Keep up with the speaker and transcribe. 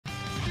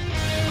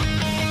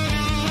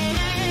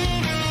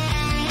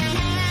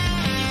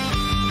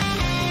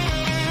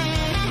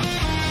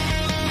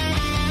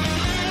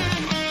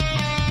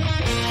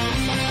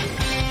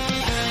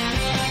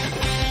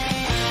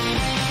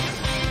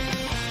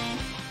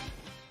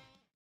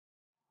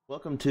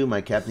Welcome to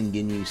my Captain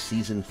Ginyu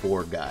Season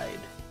 4 guide.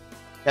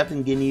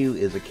 Captain Ginyu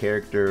is a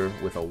character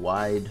with a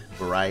wide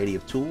variety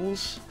of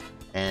tools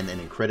and an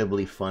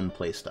incredibly fun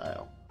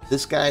playstyle.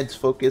 This guide's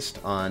focused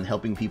on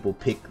helping people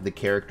pick the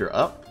character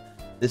up.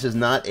 This is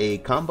not a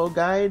combo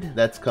guide,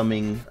 that's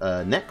coming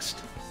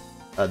next.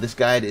 This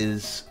guide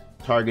is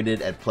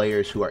targeted at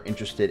players who are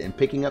interested in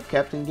picking up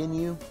Captain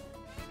Ginyu,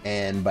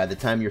 and by the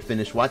time you're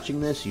finished watching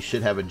this, you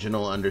should have a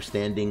general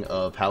understanding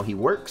of how he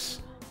works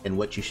and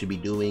what you should be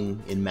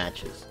doing in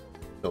matches.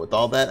 So with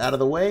all that out of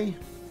the way,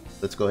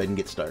 let's go ahead and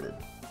get started.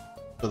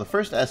 So the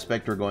first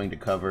aspect we're going to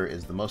cover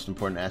is the most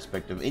important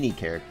aspect of any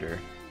character,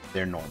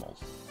 their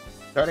normals.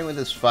 Starting with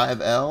his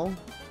 5L,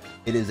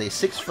 it is a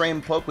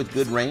 6-frame poke with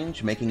good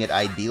range, making it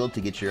ideal to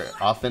get your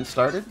offense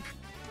started.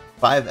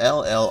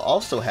 5LL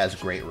also has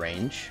great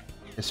range.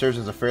 It serves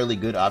as a fairly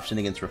good option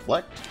against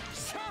Reflect.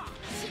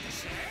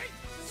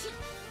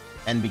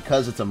 And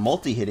because it's a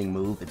multi-hitting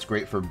move, it's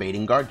great for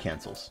baiting guard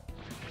cancels.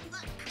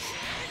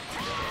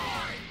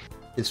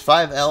 His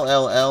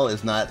 5LLL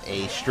is not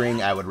a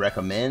string I would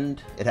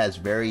recommend. It has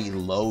very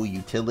low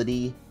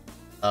utility.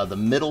 The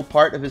middle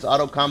part of his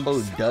auto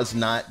combo does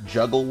not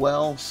juggle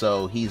well,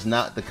 so he's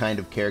not the kind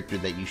of character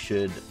that you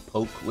should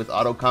poke with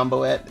auto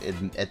combo at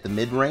the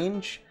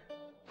mid-range.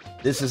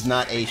 This is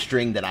not a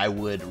string that I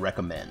would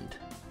recommend.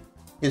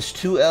 His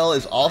 2L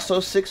is also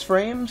 6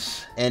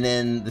 frames, and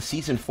in the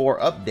Season 4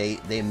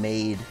 update, they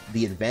made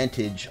the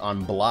advantage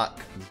on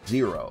block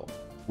 0.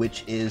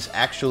 Which is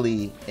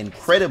actually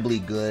incredibly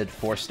good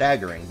for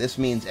staggering. This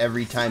means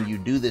every time you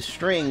do this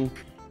string,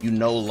 you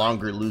no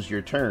longer lose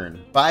your turn.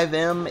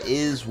 5M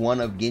is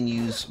one of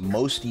Ginyu's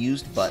most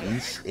used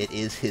buttons. It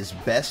is his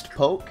best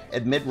poke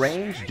at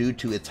mid-range due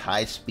to its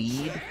high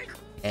speed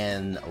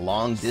and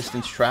long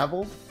distance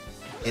travel.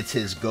 It's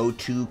his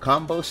go-to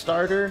combo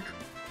starter.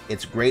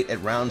 It's great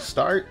at round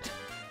start,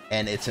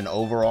 and it's an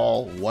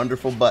overall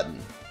wonderful button.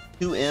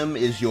 2M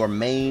is your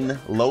main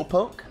low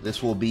poke.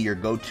 This will be your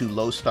go-to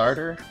low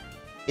starter.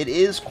 It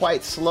is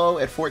quite slow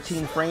at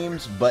 14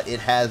 frames, but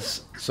it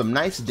has some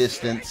nice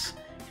distance.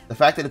 The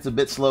fact that it's a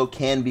bit slow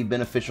can be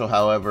beneficial,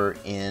 however,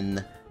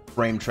 in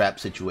frame trap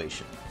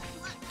situation.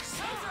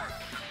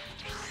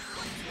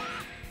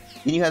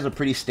 Ginyu has a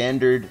pretty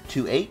standard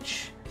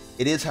 2H.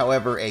 It is,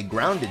 however, a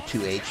grounded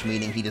 2H,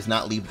 meaning he does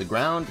not leave the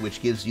ground,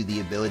 which gives you the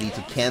ability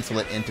to cancel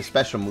it into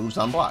special moves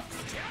on block.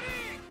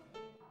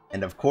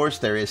 And of course,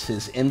 there is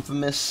his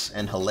infamous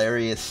and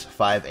hilarious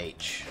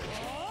 5H.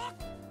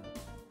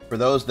 For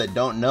those that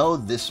don't know,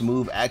 this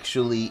move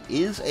actually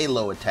is a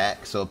low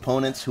attack, so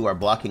opponents who are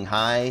blocking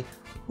high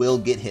will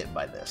get hit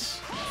by this.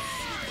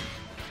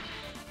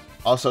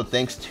 Also,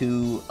 thanks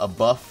to a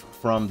buff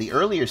from the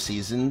earlier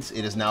seasons,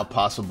 it is now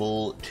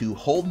possible to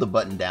hold the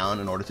button down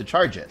in order to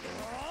charge it.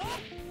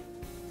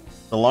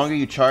 The longer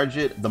you charge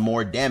it, the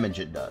more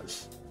damage it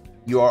does.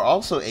 You are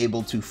also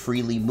able to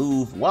freely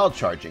move while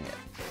charging it.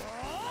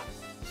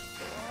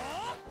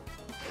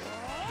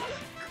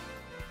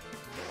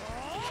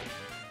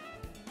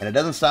 And it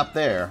doesn't stop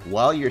there.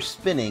 While you're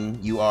spinning,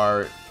 you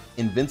are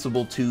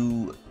invincible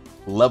to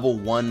level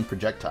 1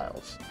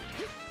 projectiles.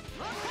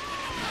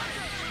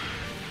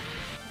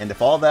 And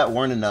if all that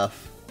weren't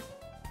enough,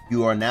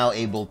 you are now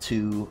able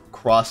to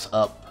cross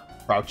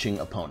up crouching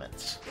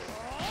opponents.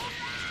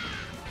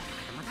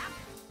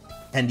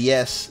 And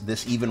yes,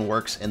 this even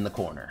works in the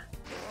corner.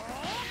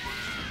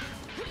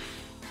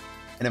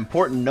 An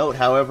important note,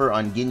 however,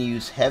 on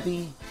Ginyu's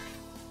heavy,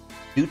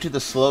 due to the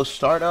slow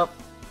startup,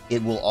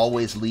 it will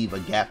always leave a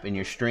gap in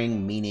your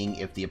string, meaning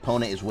if the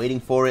opponent is waiting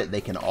for it, they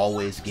can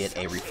always get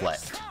a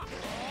reflect.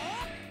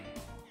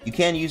 You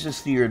can use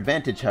this to your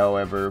advantage,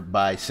 however,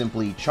 by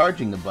simply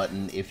charging the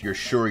button if you're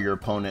sure your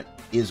opponent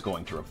is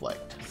going to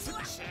reflect.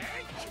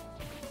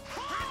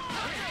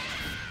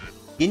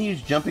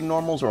 Ginyu's jumping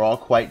normals are all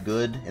quite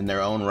good in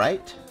their own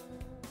right.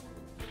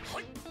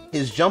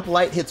 His jump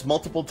light hits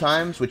multiple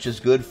times, which is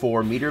good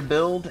for meter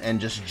build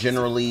and just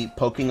generally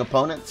poking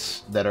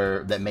opponents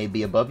that may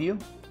be above you.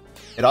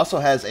 It also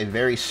has a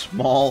very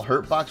small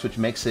hurt box, which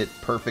makes it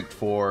perfect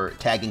for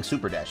tagging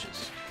super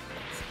dashes.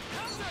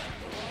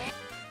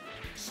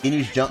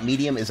 Ginyu's jump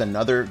medium is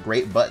another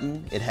great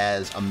button. It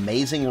has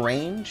amazing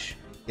range,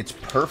 it's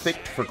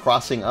perfect for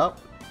crossing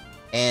up,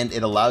 and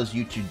it allows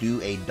you to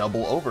do a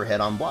double overhead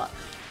on block.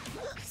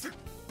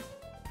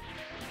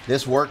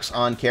 This works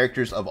on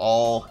characters of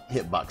all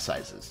hitbox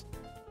sizes.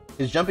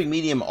 His jumping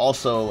medium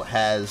also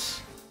has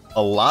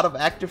a lot of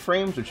active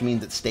frames, which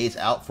means it stays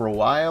out for a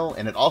while,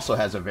 and it also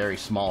has a very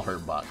small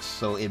hurt box,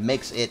 so it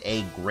makes it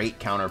a great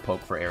counter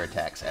poke for air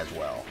attacks as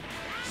well.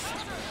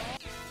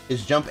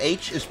 His jump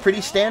H is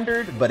pretty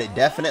standard, but it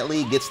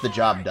definitely gets the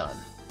job done.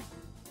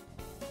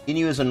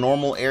 Ginyu is a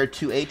normal air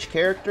 2H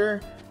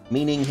character,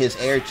 meaning his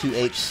air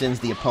 2H sends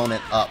the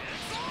opponent up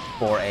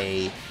for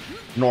a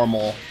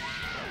normal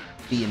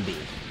B&B.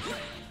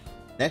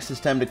 Next,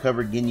 it's time to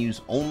cover Ginyu's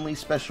only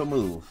special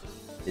move,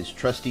 his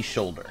trusty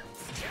shoulder.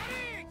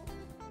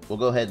 We'll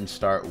go ahead and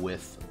start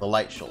with the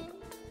light shoulder.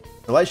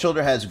 The light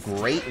shoulder has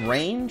great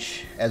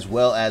range as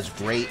well as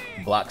great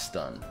block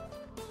stun.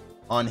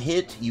 On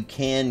hit, you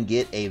can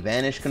get a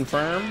Vanish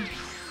confirm.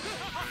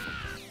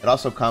 It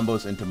also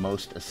combos into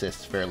most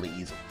assists fairly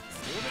easily.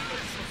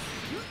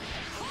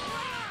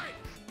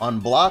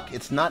 On block,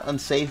 it's not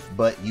unsafe,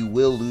 but you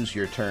will lose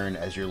your turn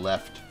as you're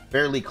left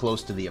fairly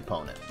close to the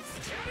opponent.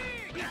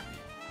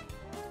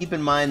 Keep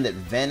in mind that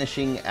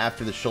vanishing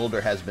after the shoulder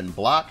has been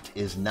blocked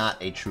is not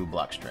a true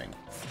block string.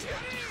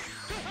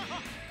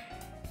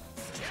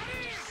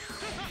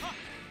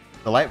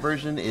 The light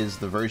version is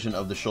the version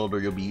of the shoulder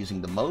you'll be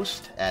using the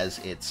most, as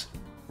its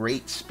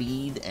great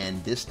speed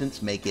and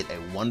distance make it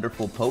a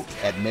wonderful poke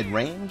at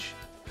mid-range,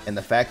 and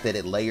the fact that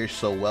it layers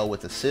so well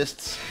with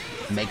assists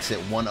makes it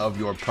one of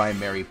your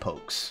primary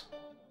pokes.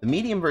 The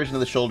medium version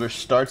of the shoulder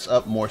starts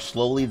up more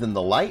slowly than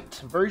the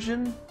light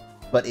version,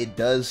 but it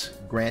does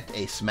grant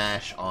a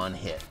smash on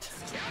hit.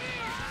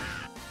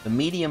 The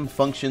medium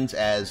functions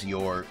as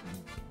your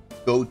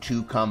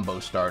go-to combo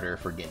starter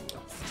for Ginyu.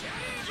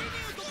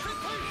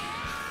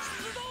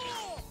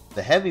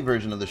 The heavy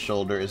version of the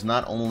shoulder is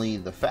not only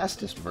the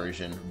fastest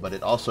version, but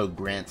it also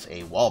grants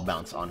a wall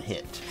bounce on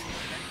hit.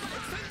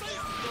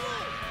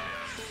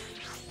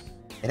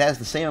 It has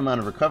the same amount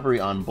of recovery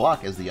on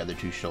block as the other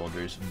two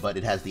shoulders, but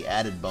it has the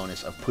added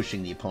bonus of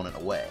pushing the opponent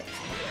away.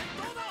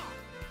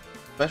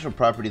 A special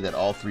property that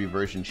all three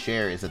versions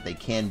share is that they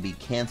can be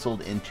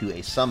cancelled into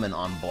a summon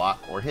on block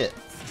or hit.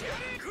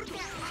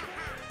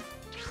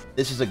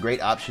 This is a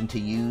great option to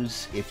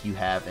use if you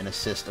have an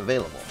assist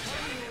available.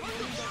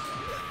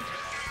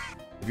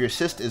 If your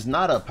assist is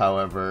not up,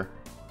 however,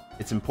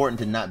 it's important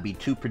to not be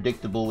too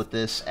predictable with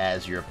this,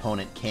 as your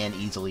opponent can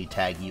easily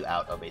tag you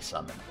out of a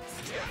summon.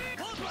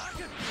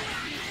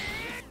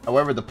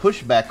 However, the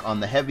pushback on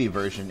the heavy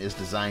version is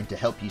designed to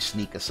help you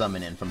sneak a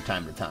summon in from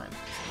time to time.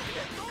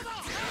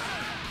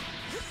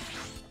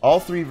 All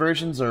three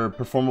versions are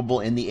performable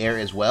in the air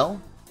as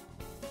well.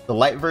 The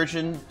light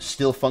version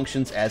still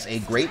functions as a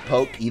great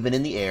poke even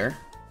in the air.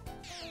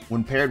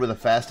 When paired with a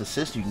fast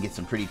assist, you can get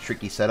some pretty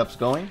tricky setups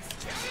going.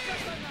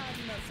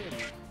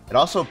 It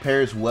also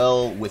pairs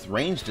well with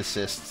ranged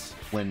assists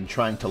when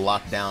trying to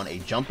lock down a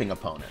jumping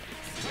opponent.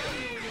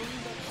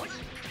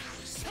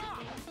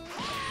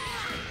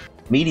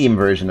 Medium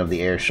version of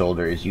the air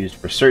shoulder is used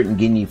for certain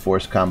Ginyu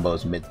force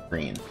combos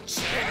mid-screen.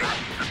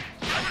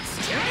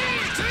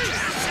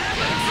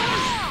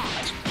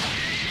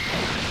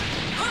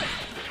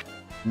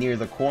 Near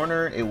the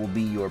corner, it will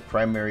be your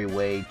primary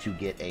way to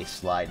get a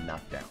slide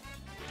knockdown.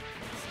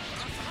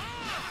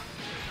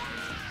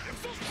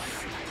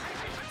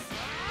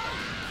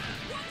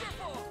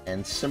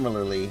 And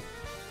similarly,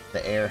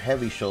 the air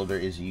heavy shoulder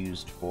is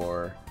used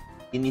for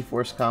Ginyu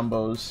force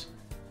combos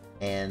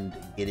and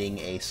getting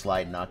a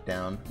slide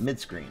knockdown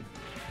mid-screen.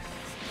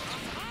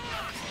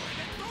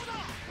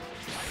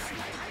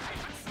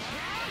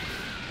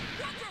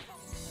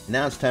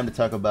 Now it's time to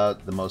talk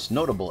about the most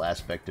notable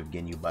aspect of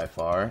Ginyu by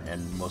far,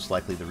 and most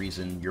likely the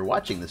reason you're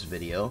watching this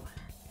video,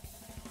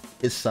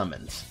 is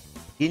summons.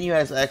 Ginyu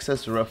has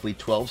access to roughly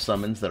 12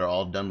 summons that are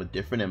all done with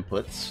different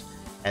inputs,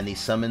 and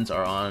these summons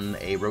are on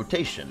a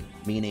rotation,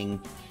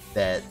 meaning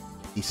that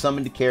the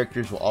summoned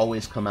characters will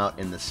always come out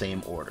in the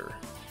same order.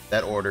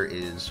 That order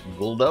is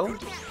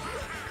Guldo,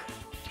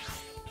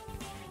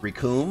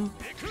 Recoome,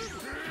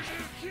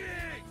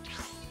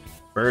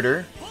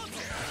 Burter,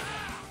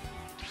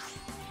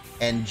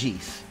 and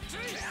Jeice.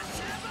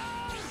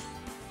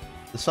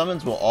 The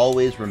summons will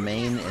always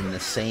remain in the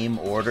same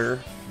order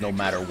no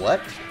matter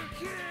what.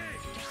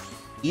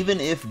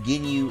 Even if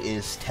Ginyu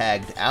is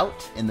tagged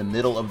out in the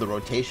middle of the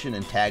rotation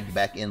and tagged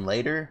back in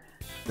later,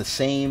 the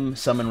same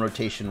summon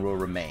rotation will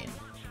remain.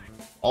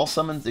 All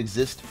summons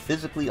exist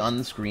physically on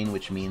the screen,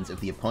 which means if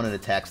the opponent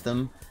attacks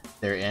them,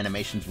 their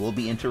animations will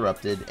be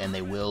interrupted and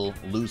they will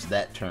lose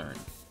that turn.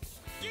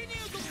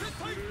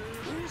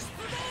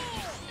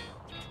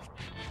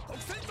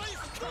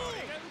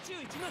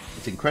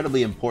 It's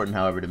incredibly important,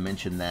 however, to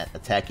mention that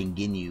attacking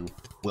Ginyu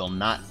will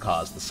not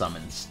cause the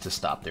summons to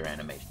stop their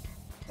animation.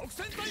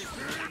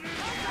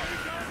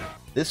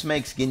 This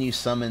makes Ginyu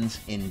summons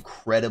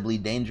incredibly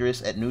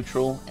dangerous at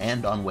neutral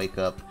and on wake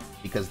up,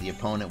 because the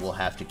opponent will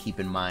have to keep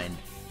in mind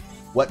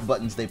what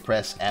buttons they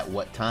press at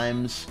what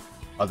times,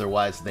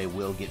 otherwise they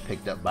will get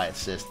picked up by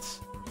assists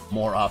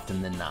more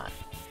often than not.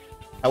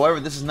 However,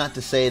 this is not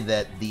to say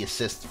that the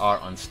assists are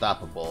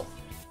unstoppable.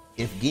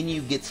 If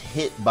Ginyu gets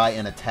hit by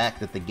an attack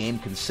that the game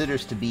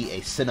considers to be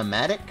a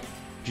cinematic,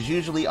 which is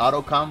usually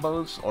auto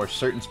combos or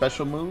certain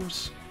special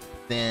moves,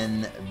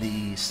 then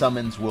the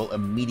summons will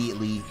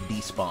immediately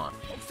despawn.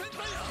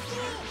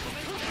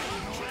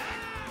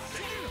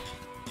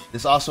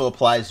 This also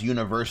applies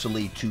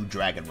universally to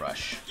Dragon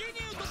Rush.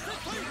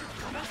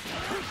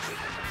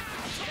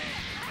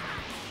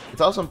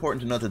 It's also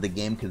important to note that the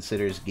game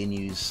considers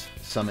Ginyu's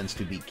summons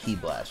to be Ki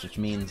Blast, which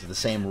means the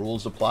same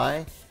rules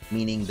apply,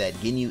 meaning that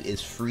Ginyu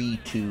is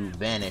free to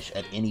vanish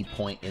at any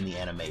point in the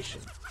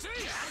animation.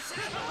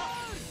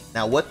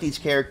 Now, what these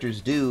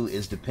characters do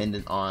is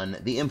dependent on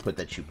the input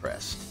that you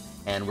pressed,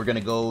 and we're going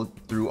to go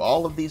through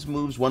all of these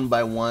moves one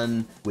by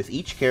one with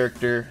each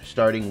character,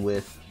 starting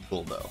with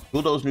Guldo.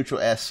 Guldo's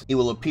neutral S, he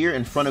will appear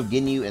in front of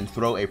Ginyu and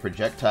throw a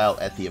projectile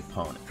at the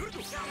opponent.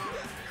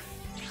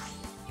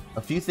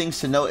 A few things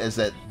to note is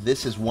that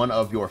this is one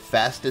of your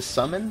fastest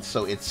summons,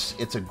 so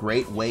it's a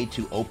great way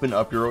to open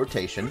up your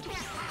rotation.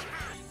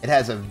 It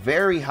has a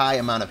very high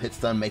amount of hit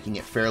stun, making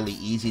it fairly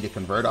easy to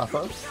convert off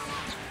of.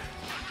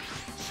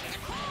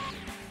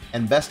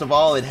 And best of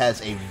all, it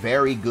has a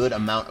very good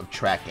amount of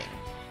tracking.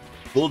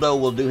 Guldo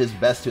will do his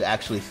best to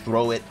actually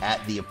throw it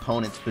at the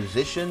opponent's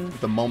position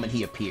the moment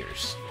he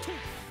appears.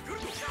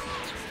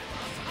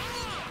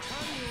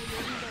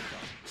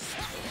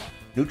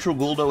 Neutral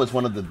Guldo is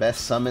one of the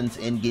best summons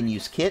in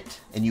Ginyu's kit,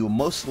 and you will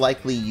most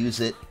likely use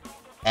it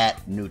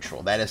at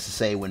neutral. That is to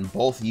say, when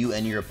both you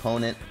and your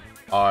opponent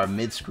are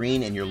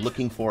mid-screen and you're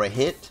looking for a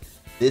hit,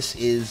 this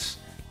is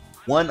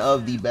one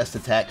of the best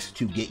attacks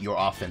to get your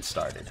offense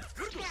started.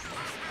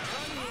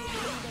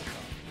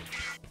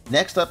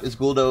 Next up is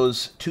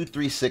Guldo's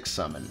 2-3-6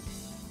 summon.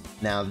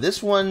 Now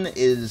this one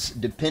is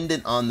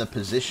dependent on the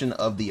position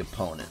of the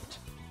opponent.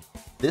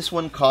 This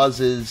one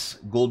causes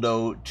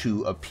Guldo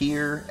to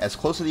appear as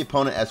close to the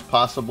opponent as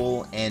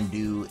possible and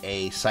do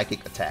a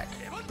psychic attack.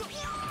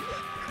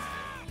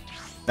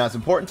 Now it's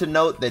important to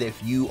note that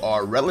if you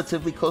are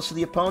relatively close to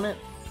the opponent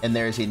and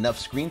there is enough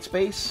screen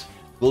space,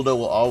 Guldo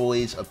will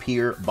always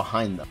appear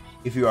behind them.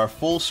 If you are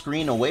full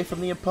screen away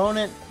from the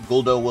opponent,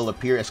 Guldo will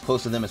appear as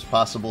close to them as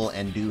possible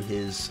and do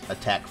his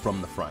attack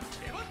from the front.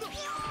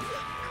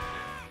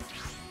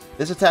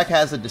 This attack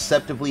has a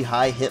deceptively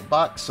high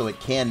hitbox, so it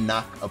can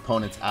knock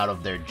opponents out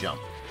of their jump.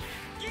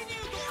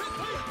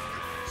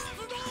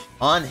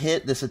 On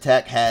hit, this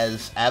attack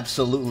has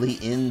absolutely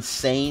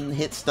insane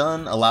hit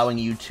stun, allowing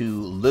you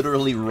to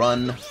literally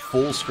run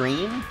full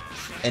screen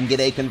and get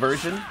a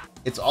conversion.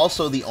 It's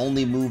also the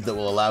only move that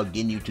will allow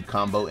Ginyu to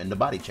combo into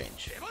body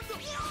change.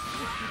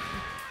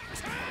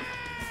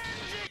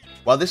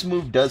 While this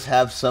move does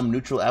have some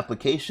neutral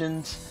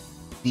applications,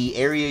 the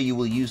area you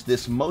will use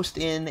this most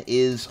in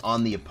is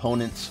on the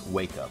opponent's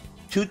wake up.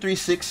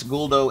 2-3-6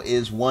 Guldo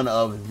is one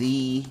of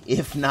the,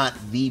 if not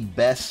the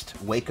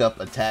best wake up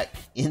attack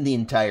in the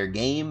entire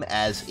game,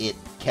 as it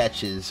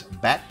catches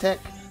back tech,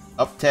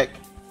 up tech,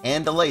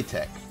 and delay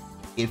tech.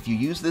 If you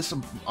use this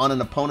on an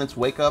opponent's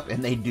wake up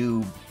and they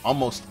do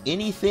almost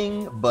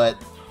anything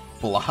but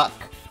block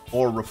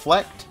or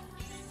reflect,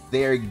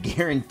 they're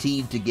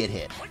guaranteed to get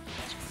hit.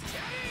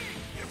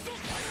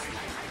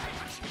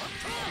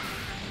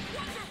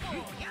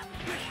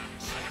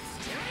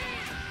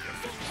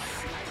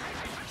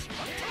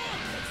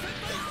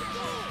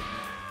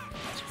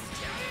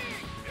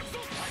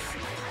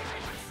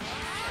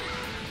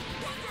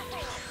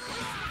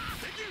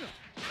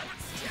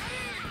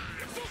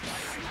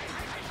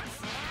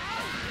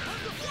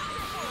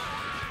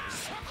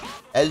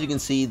 As you can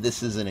see,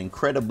 this is an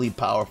incredibly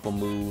powerful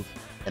move,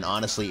 and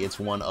honestly, it's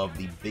one of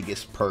the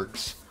biggest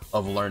perks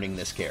of learning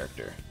this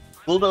character.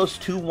 Guldo's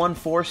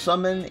 2-1-4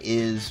 summon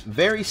is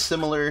very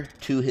similar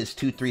to his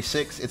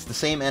 2-3-6. It's the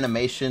same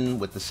animation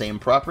with the same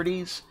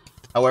properties.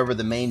 However,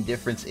 the main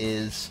difference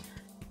is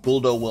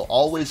Guldo will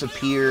always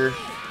appear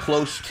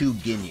close to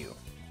Ginyu.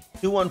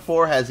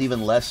 2-1-4 has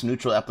even less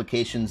neutral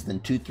applications than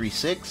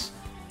 2-3-6,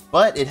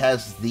 but it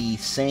has the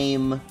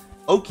same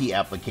Oki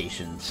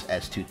applications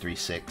as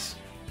 2-3-6.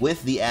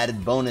 With the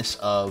added bonus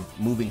of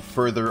moving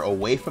further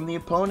away from the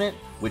opponent,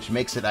 which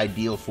makes it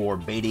ideal for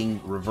baiting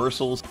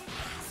reversals.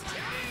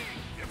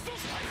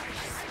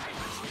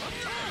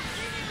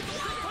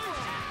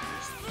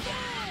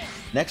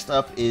 Next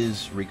up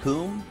is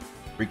Recoome.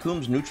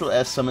 Recoome's neutral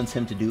S summons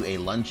him to do a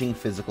lunging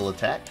physical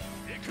attack.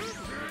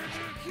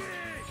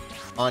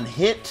 On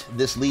hit,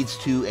 this leads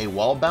to a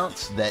wall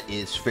bounce that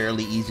is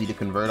fairly easy to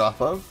convert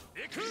off of.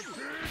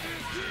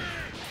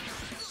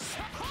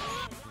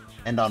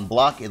 And on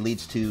block, it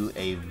leads to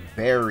a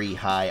very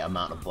high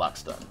amount of block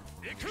stun.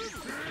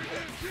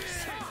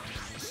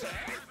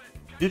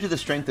 Due to the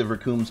strength of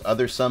Recoome's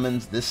other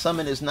summons, this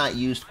summon is not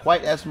used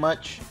quite as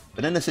much,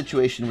 but in a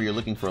situation where you're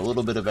looking for a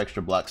little bit of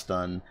extra block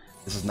stun,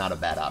 this is not a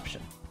bad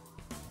option.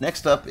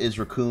 Next up is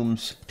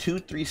Recoome's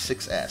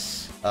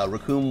 2-3-6S.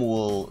 Recoome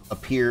will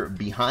appear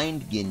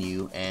behind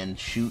Ginyu and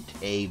shoot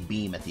a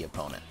beam at the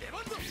opponent.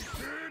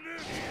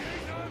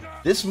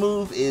 This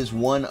move is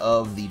one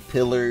of the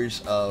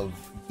pillars of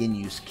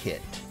Ginyu's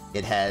kit.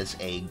 It has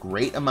a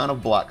great amount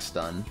of block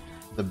stun,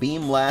 the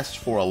beam lasts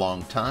for a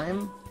long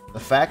time, the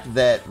fact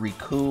that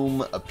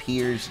Recoome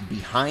appears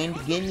behind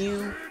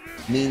Ginyu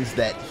means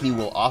that he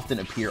will often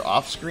appear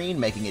off-screen,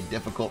 making it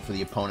difficult for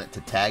the opponent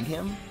to tag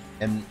him,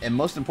 and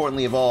most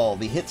importantly of all,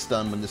 the hit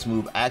stun when this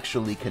move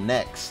actually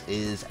connects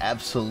is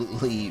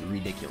absolutely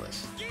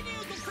ridiculous.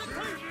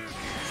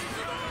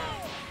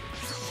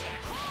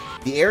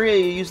 The area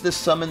you use this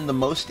summon the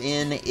most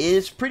in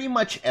is pretty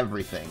much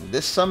everything.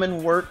 This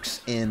summon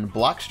works in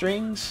block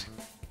strings,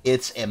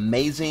 it's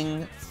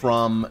amazing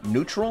from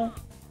neutral,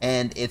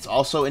 and it's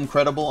also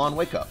incredible on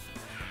wake up.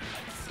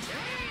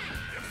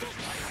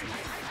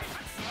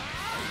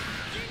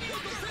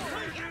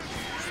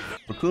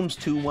 Recoome's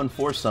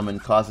 2-1-4 summon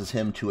causes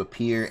him to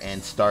appear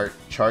and start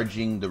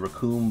charging the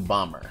Recoome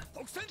bomber.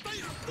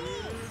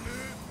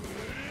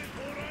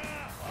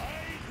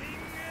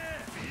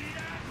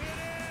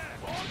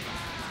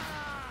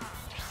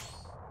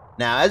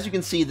 Now, as you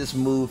can see, this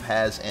move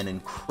has an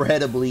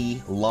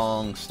incredibly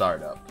long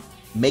startup,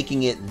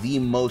 making it the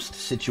most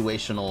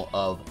situational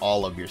of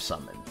all of your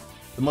summons.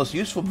 The most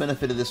useful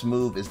benefit of this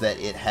move is that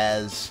it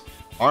has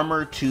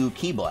armor to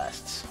ki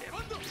blasts.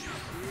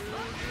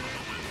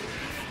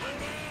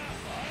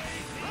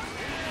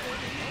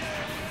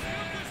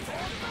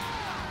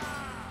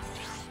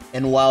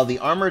 And while the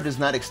armor does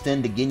not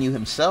extend to Ginyu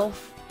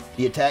himself,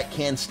 the attack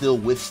can still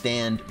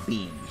withstand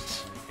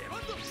beams.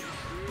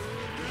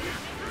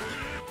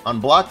 On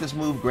block, this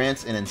move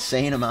grants an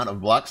insane amount of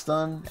block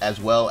stun,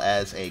 as well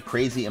as a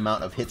crazy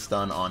amount of hit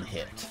stun on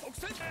hit.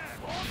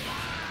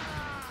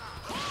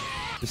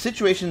 The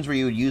situations where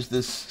you would use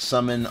this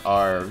summon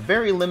are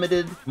very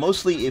limited,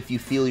 mostly if you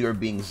feel you're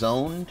being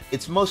zoned.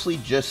 It's mostly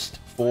just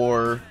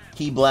for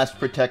ki blast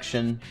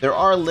protection. There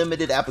are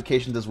limited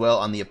applications as well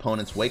on the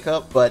opponent's wake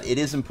up, but it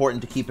is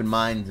important to keep in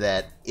mind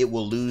that it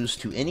will lose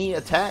to any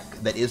attack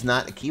that is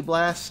not a ki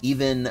blast,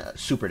 even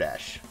super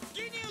dash.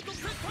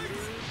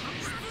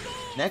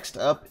 Next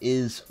up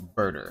is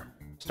Burter.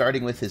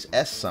 Starting with his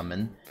S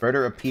summon,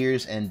 Burter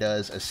appears and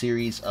does a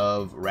series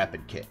of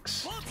rapid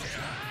kicks.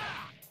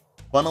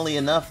 Funnily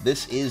enough,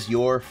 this is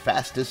your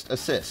fastest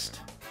assist.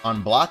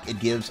 On block, it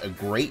gives a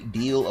great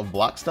deal of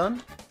block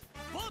stun.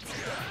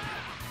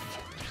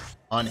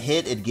 On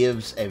hit, it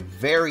gives a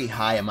very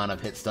high amount of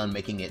hit stun,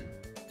 making it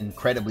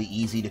incredibly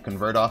easy to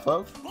convert off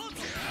of.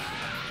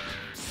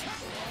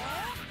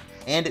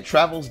 And it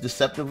travels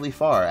deceptively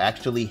far,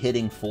 actually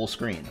hitting full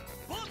screen.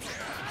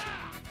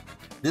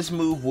 This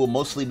move will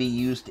mostly be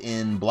used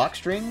in block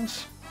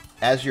strings.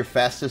 As your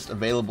fastest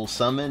available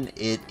summon,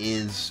 it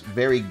is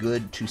very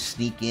good to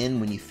sneak in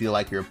when you feel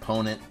like your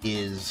opponent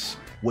is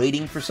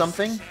waiting for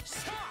something.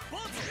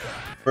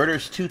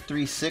 Burter's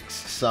 236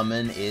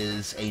 summon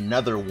is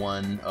another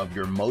one of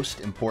your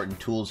most important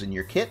tools in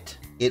your kit.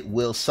 It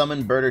will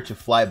summon Burter to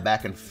fly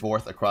back and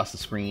forth across the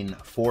screen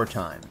 4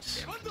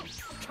 times.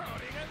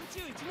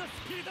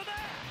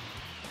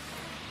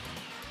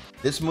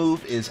 This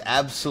move is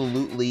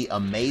absolutely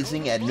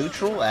amazing at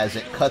neutral, as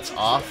it cuts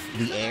off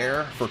the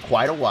air for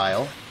quite a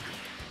while,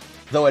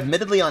 though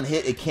admittedly on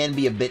hit it can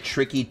be a bit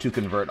tricky to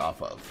convert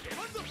off of.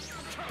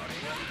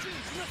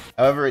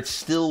 However, it's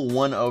still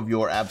one of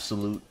your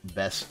absolute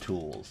best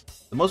tools.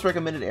 The most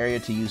recommended area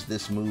to use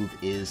this move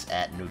is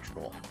at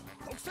neutral.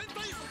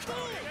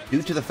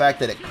 Due to the fact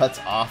that it cuts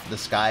off the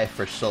sky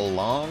for so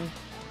long,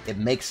 it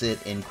makes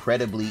it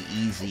incredibly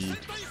easy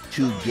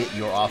to get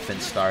your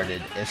offense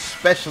started,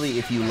 especially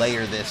if you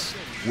layer this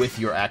with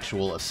your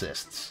actual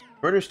assists.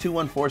 Burter's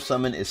 214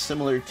 summon is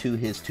similar to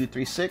his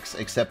 236,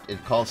 except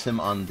it calls him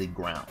on the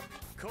ground.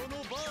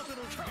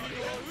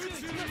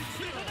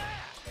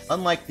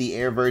 Unlike the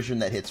air version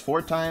that hits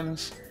 4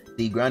 times,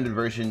 the grounded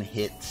version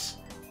hits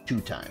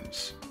 2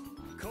 times.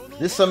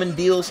 This summon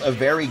deals a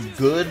very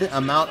good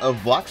amount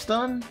of block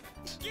stun.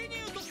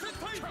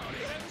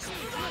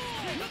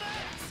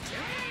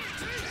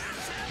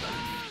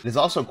 It is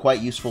also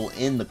quite useful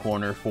in the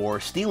corner for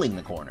stealing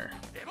the corner.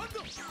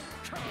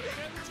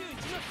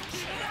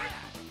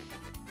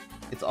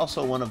 It's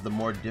also one of the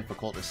more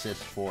difficult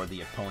assists for the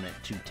opponent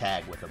to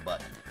tag with a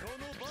button.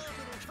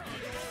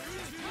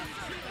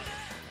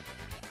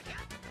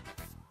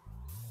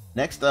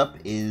 Next up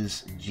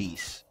is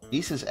Jeice.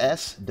 Jeice's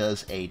S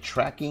does a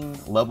tracking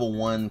level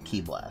 1 ki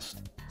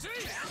blast.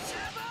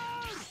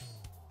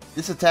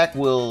 This attack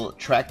will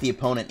track the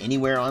opponent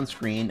anywhere on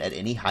screen at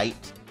any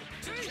height.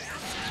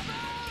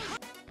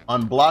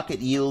 On block, it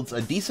yields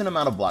a decent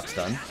amount of block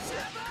stun.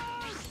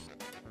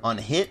 On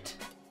hit,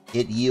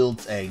 it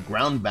yields a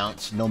ground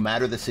bounce no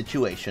matter the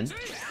situation.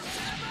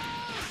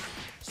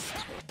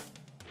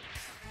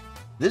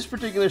 This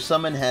particular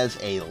summon has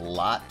a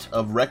lot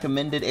of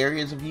recommended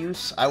areas of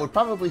use. I would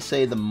probably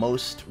say the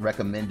most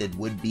recommended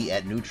would be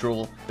at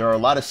neutral. There are a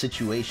lot of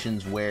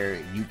situations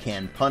where you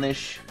can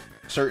punish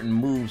certain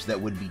moves that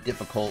would be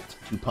difficult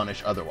to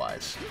punish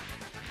otherwise.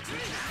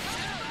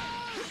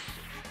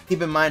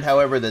 Keep in mind,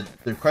 however,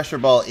 that the Crusher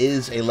Ball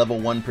is a level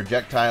 1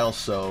 projectile,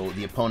 so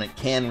the opponent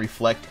can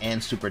reflect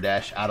and super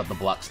dash out of the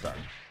block stun.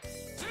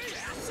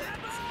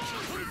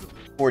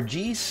 For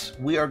Jeice,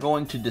 we are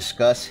going to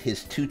discuss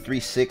his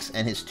 236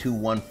 and his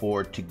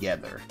 214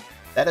 together.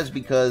 That is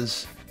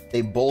because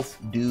they both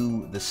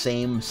do the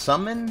same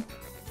summon,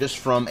 just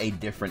from a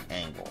different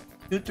angle.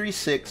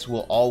 236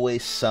 will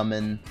always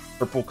summon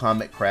Purple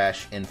Comet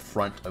Crash in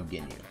front of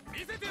Ginyu,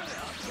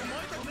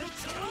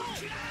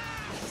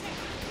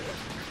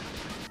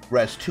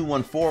 whereas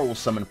 214 will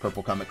summon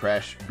Purple Comet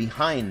Crash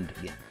behind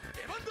Ginyu.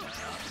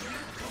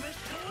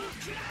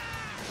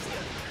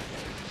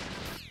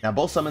 Now,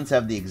 both summons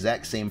have the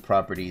exact same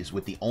properties,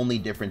 with the only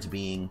difference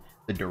being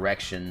the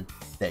direction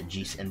that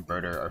Jeice and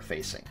Burter are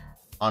facing.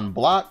 On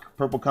block,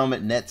 Purple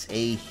Comet nets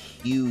a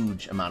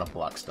huge amount of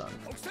block stun.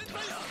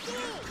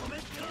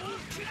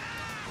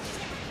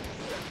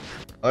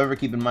 However,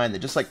 keep in mind that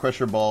just like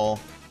Crusher Ball,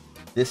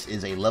 this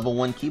is a level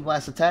 1 ki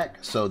blast attack,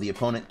 so the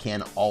opponent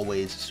can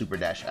always super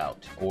dash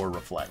out or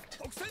reflect.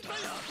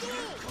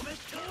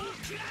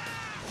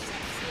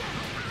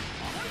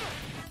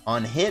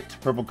 On hit,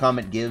 Purple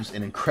Comet gives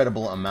an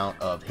incredible amount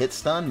of hit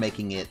stun,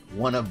 making it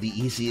one of the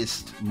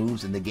easiest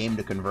moves in the game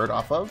to convert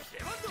off of.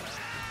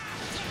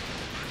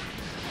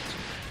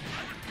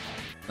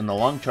 And the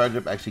long charge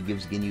up actually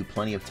gives Ginyu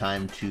plenty of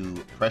time to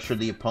pressure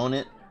the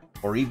opponent,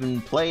 or even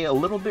play a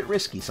little bit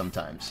risky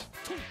sometimes.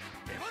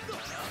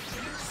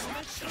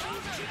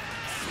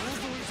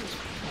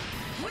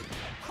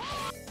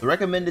 The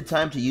recommended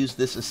time to use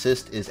this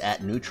assist is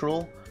at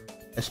neutral,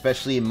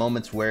 especially in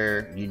moments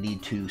where you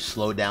need to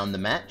slow down the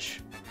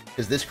match,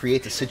 because this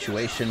creates a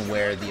situation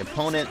where the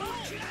opponent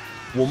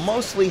will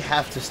mostly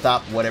have to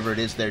stop whatever it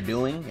is they're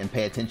doing and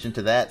pay attention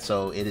to that,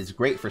 so it is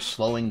great for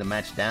slowing the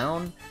match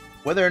down.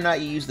 Whether or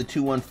not you use the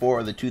 2-1-4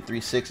 or the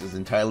 2-3-6 is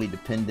entirely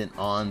dependent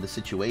on the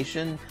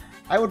situation.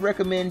 I would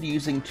recommend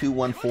using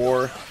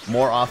 2-1-4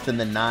 more often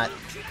than not,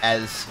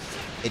 as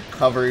it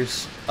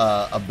covers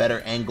a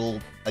better angle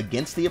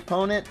against the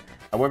opponent.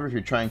 However, if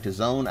you're trying to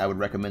zone, I would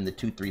recommend the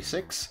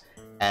 2-3-6,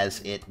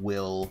 as it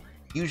will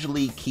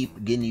usually keep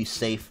Ginyu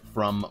safe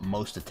from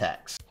most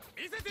attacks.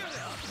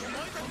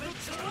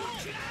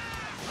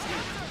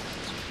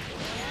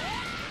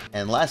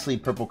 And lastly,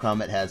 Purple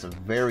Comet has a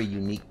very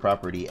unique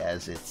property,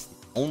 as it's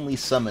the only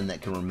summon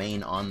that can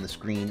remain on the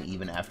screen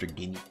even after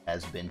Ginyu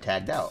has been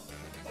tagged out.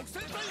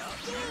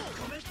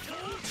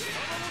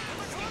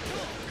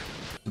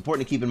 It's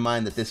important to keep in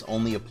mind that this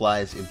only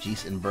applies if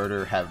Jeice and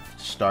Burter have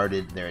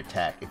started their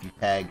attack. If you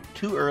tag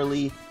too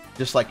early,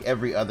 just like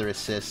every other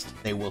assist,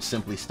 they will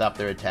simply stop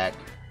their attack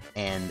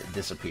and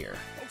disappear.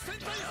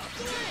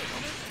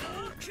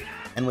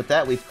 And with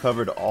that, we've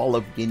covered all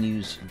of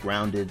Ginyu's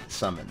grounded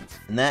summons.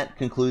 And that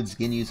concludes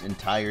Ginyu's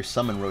entire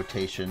summon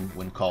rotation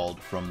when called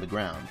from the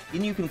ground.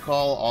 Ginyu can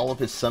call all of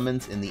his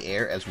summons in the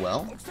air as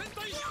well.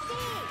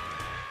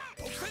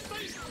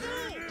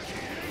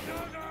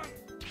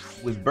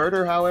 With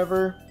Burter,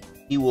 however,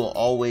 he will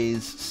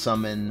always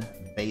summon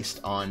based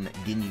on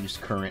Ginyu's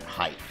current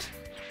height.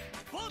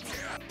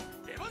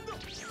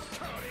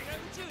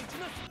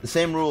 The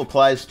same rule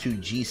applies to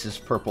Jeice's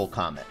Purple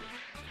Comet.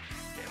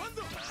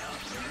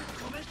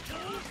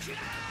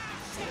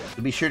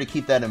 So be sure to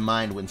keep that in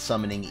mind when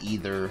summoning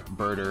either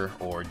Burter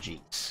or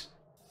Jeice.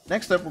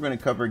 Next up, we're going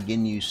to cover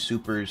Ginyu's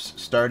supers,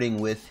 starting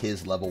with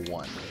his level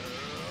 1.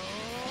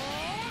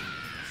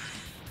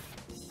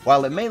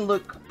 While it may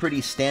look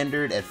pretty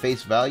standard at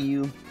face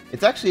value,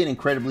 it's actually an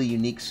incredibly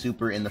unique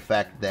super in the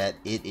fact that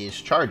it is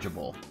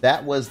chargeable.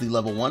 That was the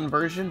level 1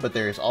 version, but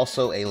there is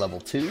also a level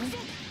 2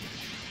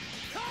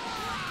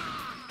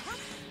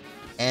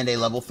 and a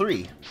level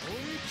 3.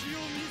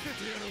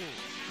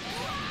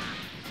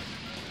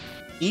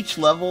 Each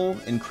level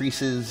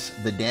increases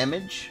the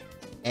damage,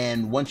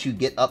 and once you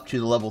get up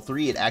to the level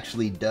 3, it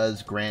actually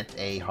does grant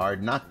a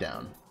hard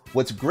knockdown.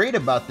 What's great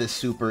about this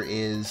super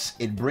is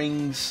it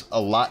brings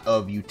a lot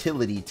of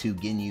utility to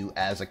Ginyu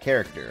as a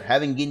character.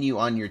 Having Ginyu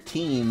on your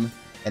team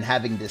and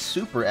having this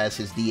super as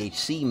his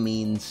DHC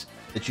means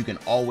that you can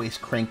always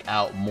crank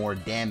out more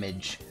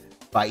damage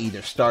by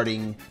either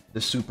starting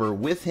the super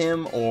with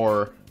him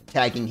or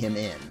tagging him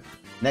in.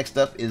 Next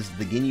up is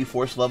the Ginyu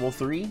Force level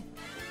 3.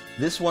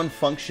 This one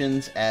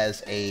functions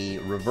as a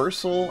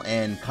reversal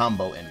and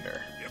combo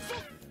ender.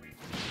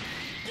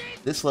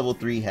 This level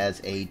 3 has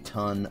a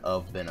ton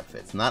of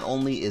benefits. Not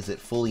only is it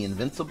fully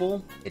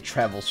invincible, it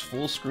travels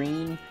full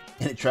screen,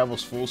 and it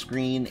travels full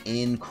screen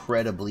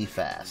incredibly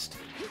fast.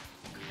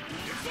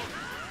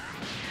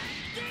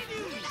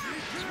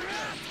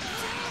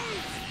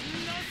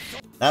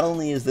 Not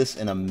only is this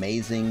an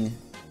amazing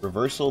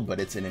reversal, but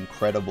it's an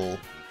incredible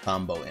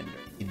combo ender.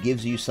 It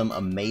gives you some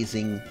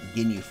amazing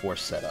Ginyu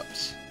Force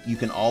setups. You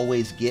can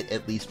always get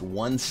at least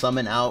one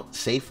summon out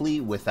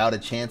safely without a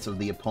chance of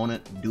the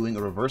opponent doing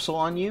a reversal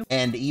on you.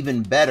 And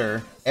even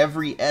better,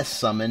 every S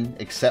summon,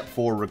 except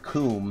for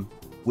Recoome,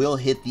 will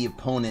hit the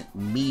opponent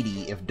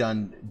meaty if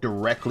done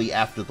directly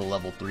after the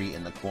level 3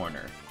 in the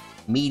corner.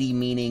 Meaty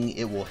meaning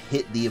it will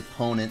hit the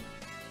opponent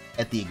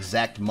at the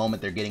exact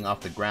moment they're getting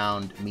off the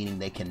ground, meaning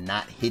they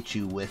cannot hit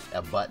you with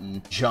a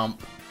button,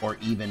 jump, or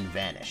even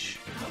vanish.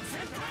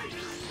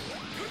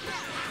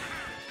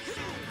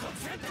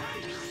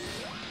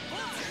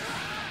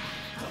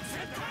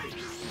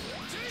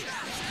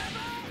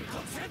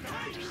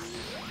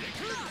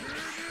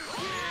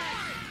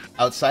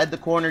 Outside the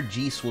corner,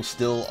 Jeice will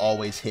still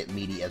always hit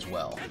meaty as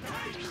well.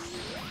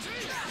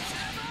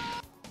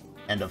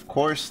 And of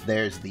course,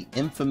 there's the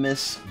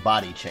infamous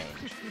body change.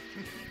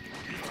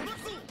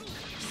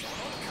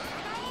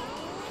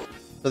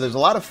 So there's a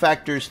lot of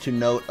factors to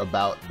note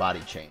about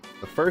body change.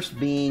 The first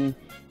being,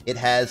 it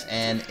has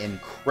an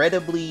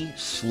incredibly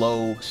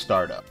slow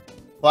startup.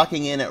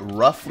 Clocking in at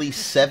roughly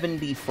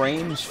 70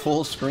 frames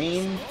full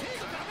screen,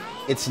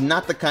 it's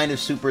not the kind of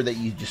super that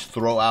you just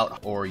throw out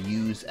or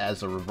use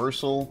as a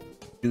reversal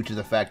due to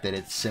the fact that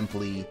it's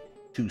simply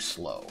too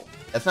slow.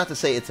 That's not to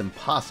say it's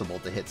impossible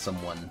to hit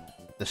someone.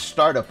 The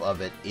startup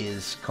of it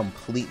is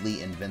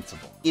completely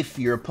invincible. If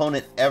your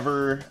opponent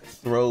ever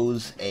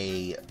throws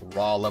a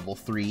raw level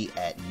 3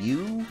 at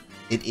you,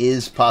 it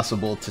is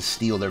possible to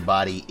steal their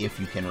body if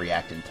you can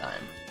react in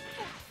time.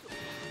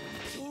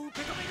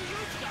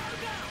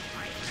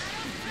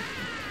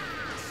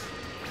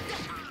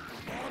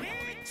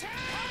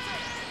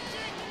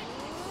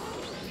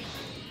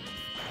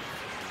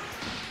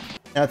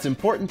 Now it's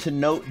important to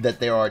note that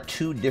there are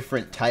two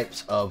different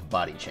types of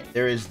body change.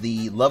 There is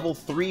the level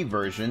 3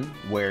 version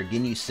where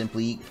Ginyu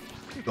simply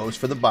goes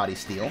for the body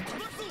steal.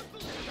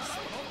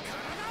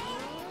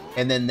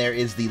 And then there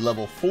is the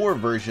level 4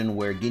 version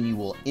where Ginyu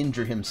will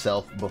injure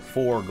himself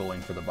before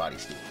going for the body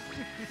steal.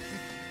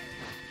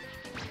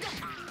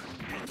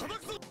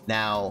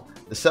 Now,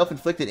 the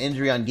self-inflicted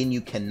injury on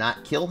Ginyu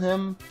cannot kill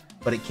him,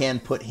 but it can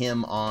put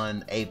him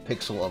on a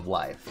pixel of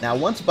life. Now,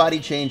 once body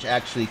change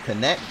actually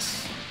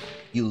connects,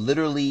 you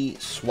literally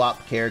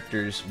swap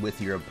characters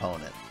with your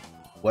opponent.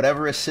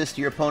 Whatever assist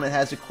your opponent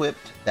has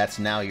equipped, that's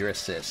now your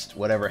assist.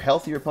 Whatever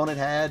health your opponent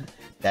had,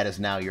 that is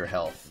now your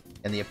health.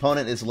 And the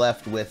opponent is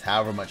left with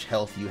however much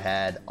health you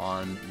had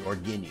on your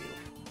Ginyu.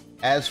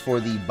 As for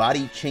the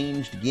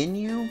body-changed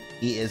Ginyu,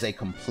 he is a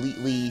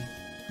completely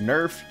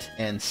nerfed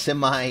and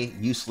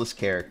semi-useless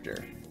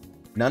character.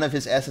 None of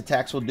his S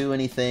attacks will do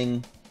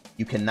anything.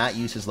 You cannot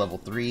use his level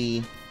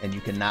 3, and you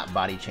cannot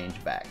body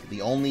change back.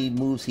 The only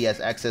moves he has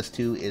access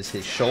to is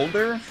his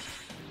shoulder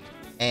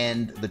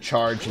and the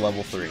charge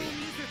level 3.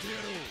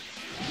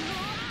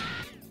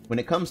 When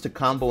it comes to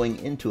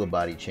comboing into a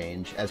body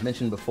change, as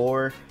mentioned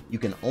before, you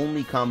can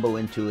only combo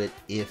into it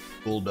if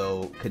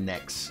Guldo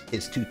connects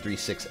his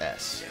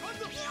 236S.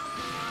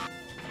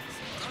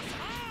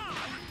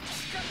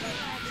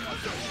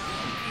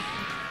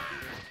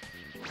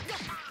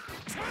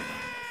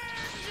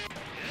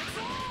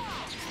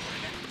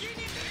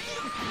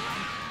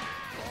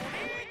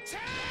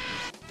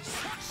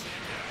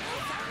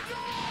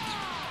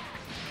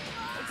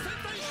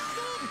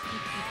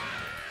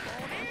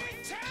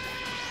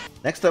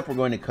 Next up, we're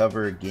going to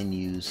cover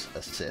Ginyu's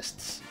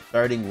assists,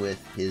 starting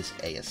with his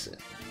A assist.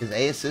 His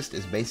A assist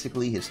is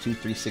basically his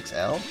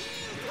 236L.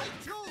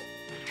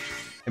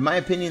 In my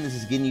opinion, this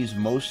is Ginyu's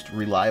most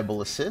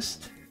reliable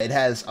assist. It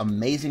has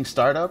amazing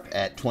startup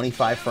at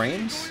 25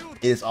 frames.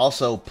 It is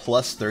also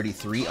plus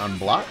 33 on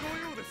block,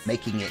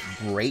 making it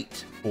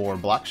great for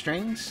block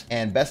strings.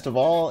 And best of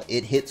all,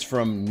 it hits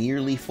from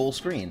nearly full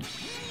screen.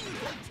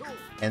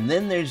 And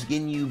then there's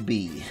Ginyu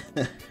B.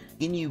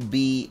 Ginyu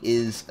B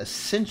is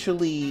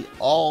essentially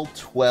all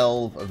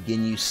 12 of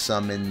Ginyu's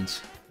summons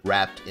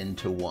wrapped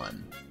into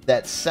one.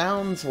 That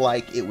sounds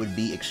like it would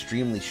be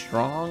extremely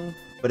strong,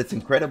 but it's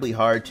incredibly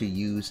hard to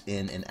use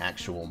in an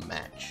actual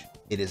match.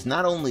 It is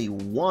not only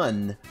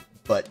one,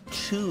 but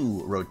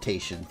two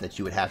rotations that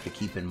you would have to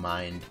keep in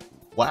mind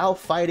while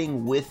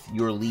fighting with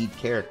your lead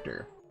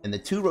character. And the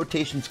two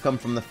rotations come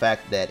from the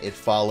fact that it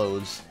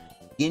follows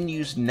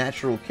Ginyu's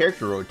natural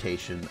character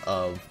rotation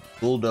of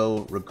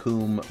Guldo,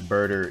 Recoome,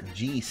 Burter,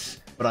 Jeice,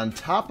 but on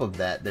top of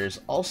that,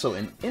 there's also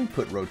an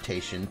input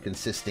rotation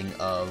consisting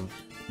of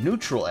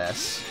neutral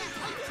S,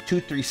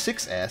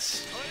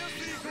 236S,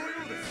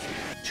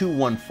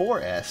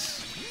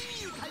 214S,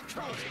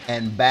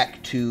 and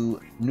back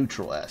to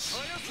neutral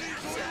S.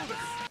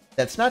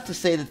 That's not to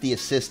say that the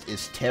assist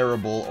is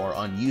terrible or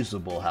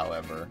unusable,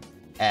 however,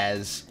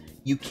 as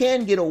you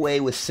can get away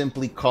with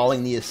simply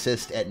calling the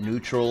assist at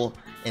neutral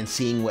and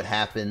seeing what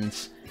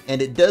happens, and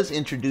it does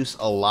introduce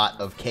a lot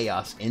of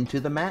chaos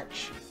into the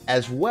match,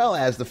 as well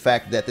as the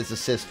fact that this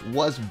assist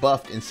was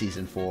buffed in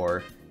Season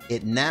 4.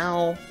 It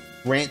now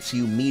grants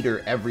you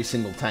meter every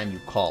single time you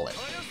call it.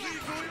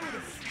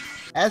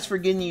 As for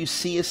Ginyu's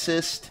C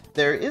assist,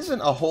 there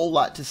isn't a whole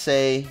lot to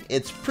say.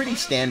 It's pretty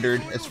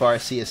standard as far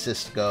as C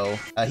assists go.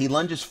 He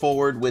lunges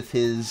forward with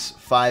his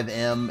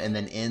 5M and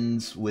then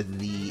ends with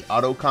the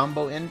auto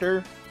combo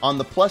ender. On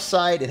the plus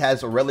side, it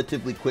has a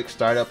relatively quick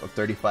startup of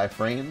 35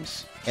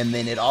 frames, and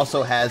then it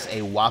also has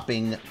a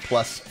whopping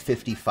plus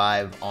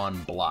 55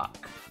 on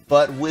block.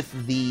 But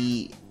with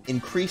the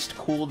increased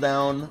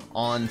cooldown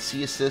on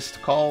C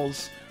assist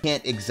calls,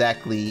 can't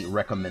exactly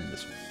recommend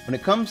this one. When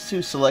it comes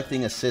to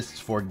selecting assists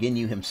for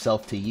Ginyu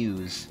himself to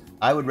use,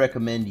 I would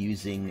recommend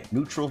using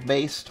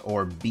neutral-based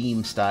or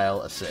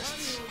beam-style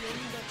assists.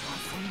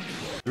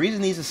 The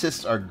reason these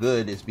assists are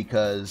good is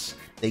because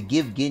they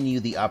give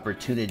Ginyu the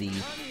opportunity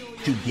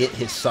to get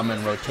his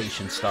summon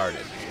rotation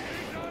started.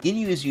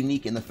 Ginyu is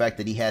unique in the fact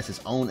that he has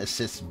his own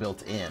assists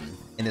built in,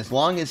 and as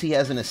long as he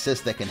has an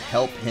assist that can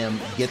help him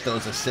get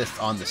those assists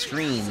on the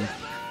screen,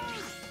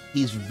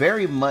 he's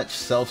very much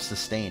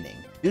self-sustaining.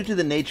 Due to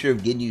the nature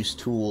of Ginyu's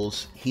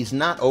tools, he's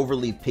not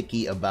overly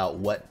picky about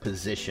what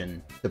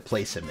position to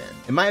place him in.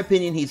 In my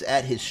opinion, he's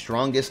at his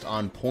strongest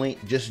on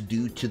point just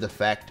due to the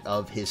fact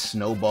of his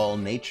snowball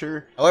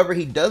nature. However,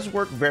 he does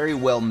work very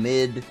well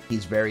mid.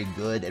 He's very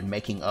good at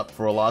making up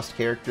for a lost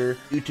character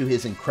due to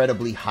his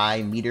incredibly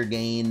high meter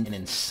gain and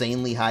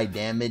insanely high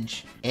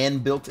damage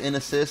and built-in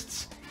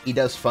assists. He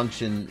does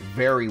function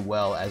very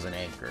well as an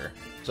anchor.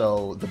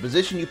 So the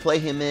position you play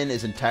him in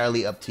is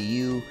entirely up to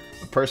you.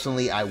 But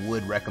personally, I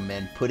would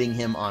recommend putting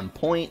him on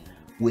point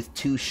with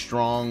two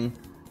strong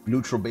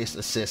neutral-based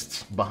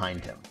assists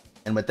behind him.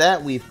 And with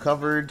that, we've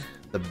covered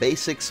the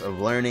basics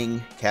of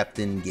learning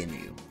Captain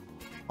Ginyu.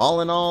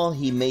 All in all,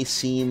 he may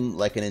seem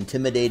like an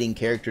intimidating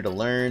character to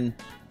learn,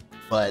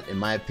 but in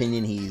my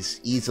opinion,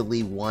 he's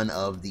easily one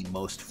of the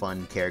most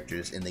fun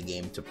characters in the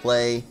game to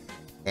play,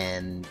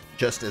 and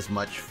just as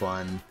much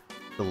fun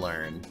to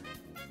learn.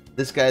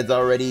 This guide's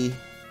already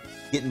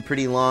getting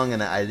pretty long,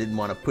 and I didn't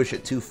want to push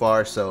it too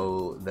far,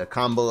 so the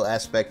combo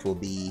aspect will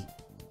be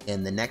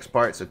in the next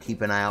part, so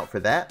keep an eye out for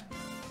that.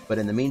 But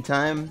in the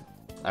meantime,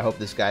 I hope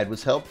this guide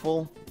was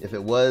helpful. If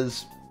it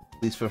was,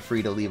 please feel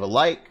free to leave a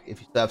like.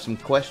 If you still have some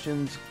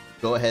questions,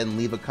 go ahead and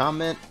leave a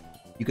comment.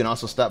 You can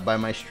also stop by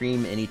my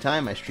stream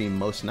anytime. I stream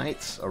most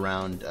nights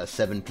around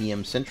 7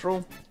 p.m.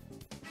 Central.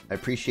 I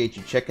appreciate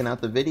you checking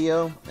out the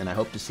video, and I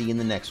hope to see you in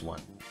the next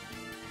one.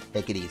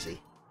 Take it easy.